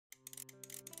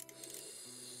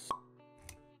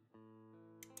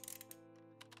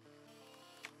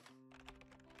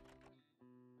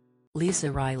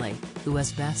Lisa Riley, who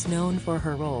is best known for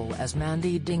her role as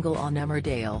Mandy Dingle on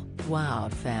Emmerdale,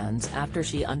 wowed fans after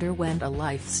she underwent a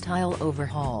lifestyle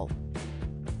overhaul.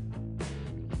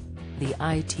 The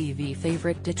ITV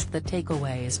favourite ditched the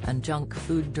takeaways and junk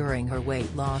food during her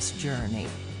weight loss journey.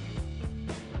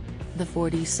 The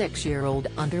 46-year-old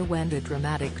underwent a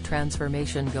dramatic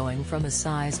transformation, going from a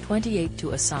size 28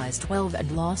 to a size 12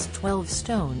 and lost 12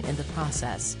 stone in the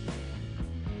process.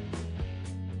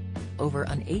 Over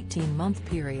an 18-month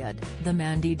period, the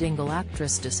Mandy Dingle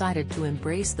actress decided to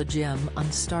embrace the gym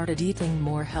and started eating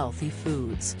more healthy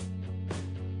foods.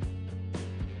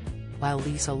 While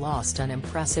Lisa lost an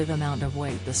impressive amount of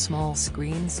weight, the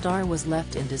small-screen star was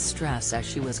left in distress as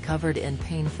she was covered in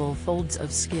painful folds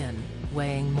of skin,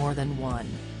 weighing more than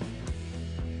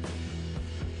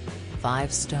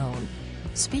 1.5 stone.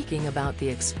 Speaking about the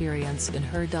experience in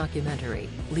her documentary,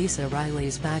 Lisa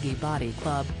Riley's Baggy Body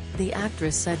Club, the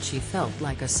actress said she felt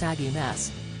like a saggy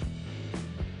mess.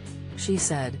 She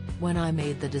said, "When I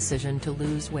made the decision to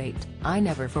lose weight, I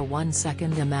never for 1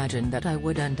 second imagined that I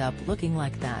would end up looking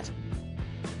like that.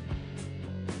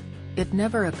 It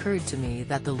never occurred to me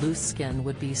that the loose skin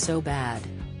would be so bad.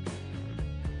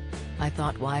 I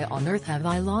thought, why on earth have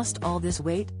I lost all this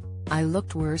weight? I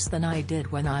looked worse than I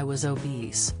did when I was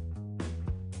obese.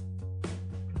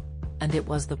 And it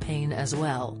was the pain as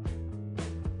well.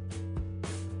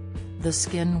 The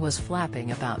skin was flapping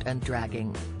about and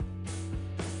dragging."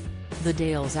 The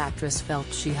Dales actress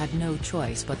felt she had no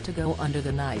choice but to go under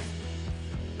the knife.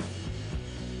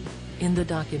 In the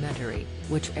documentary,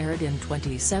 which aired in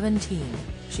 2017,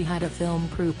 she had a film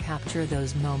crew capture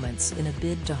those moments in a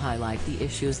bid to highlight the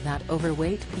issues that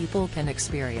overweight people can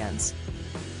experience.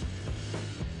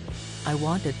 "I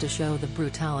wanted to show the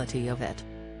brutality of it.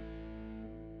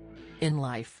 In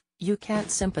life, you can't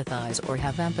sympathize or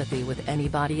have empathy with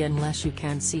anybody unless you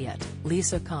can see it,"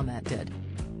 Lisa commented.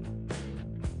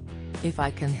 "If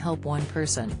I can help one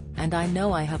person, and I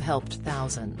know I have helped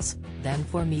thousands, then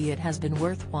for me it has been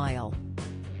worthwhile."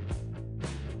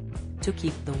 To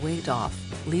keep the weight off,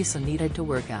 Lisa needed to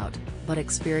work out, but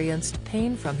experienced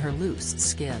pain from her loose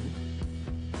skin.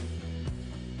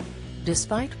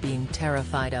 Despite being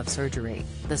terrified of surgery,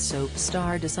 the soap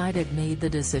star made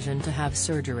the decision to have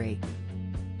surgery.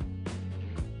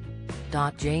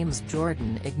 James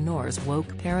Jordan ignores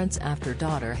woke parents after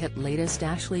daughter hit. Latest: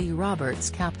 Ashley Roberts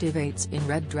captivates in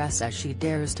red dress as she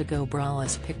dares to go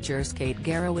braless. Pictures: Kate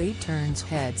Garraway turns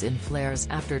heads in flares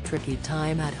after tricky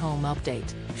time at home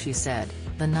update. She said,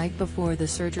 "The night before the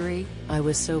surgery, I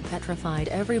was so petrified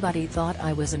everybody thought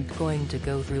I wasn't going to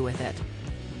go through with it.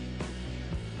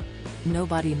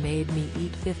 Nobody made me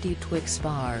eat 50 Twix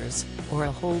bars, or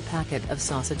a whole packet of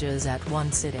sausages at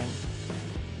one sitting.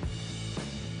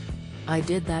 I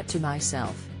did that to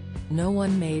myself. No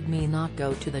one made me not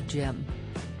go to the gym.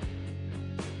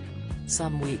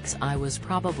 Some weeks I was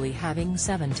probably having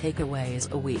 7 takeaways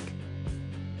a week.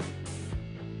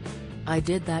 I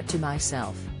did that to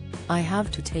myself. I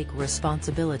have to take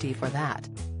responsibility for that."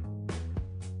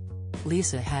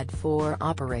 Lisa had 4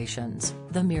 operations,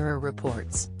 the Mirror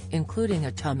reports, including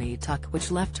a tummy tuck which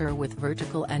left her with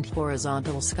vertical and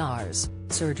horizontal scars,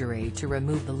 surgery to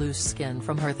remove the loose skin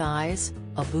from her thighs,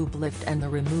 a boob lift and the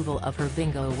removal of her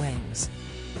bingo wings.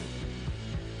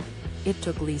 It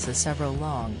took Lisa several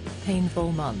long,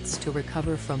 painful months to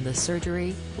recover from the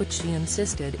surgery, which she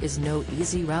insisted is no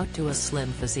easy route to a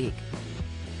slim physique.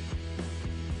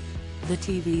 The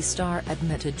TV star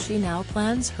admitted she now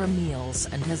plans her meals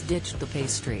and has ditched the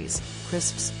pastries,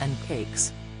 crisps and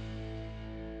cakes.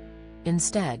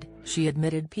 Instead, she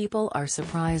admitted people are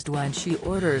surprised when she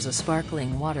orders a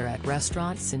sparkling water at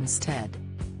restaurants instead.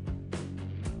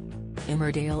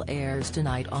 Emmerdale airs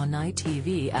tonight on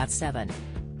ITV at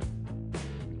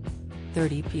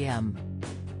 7:30 p.m.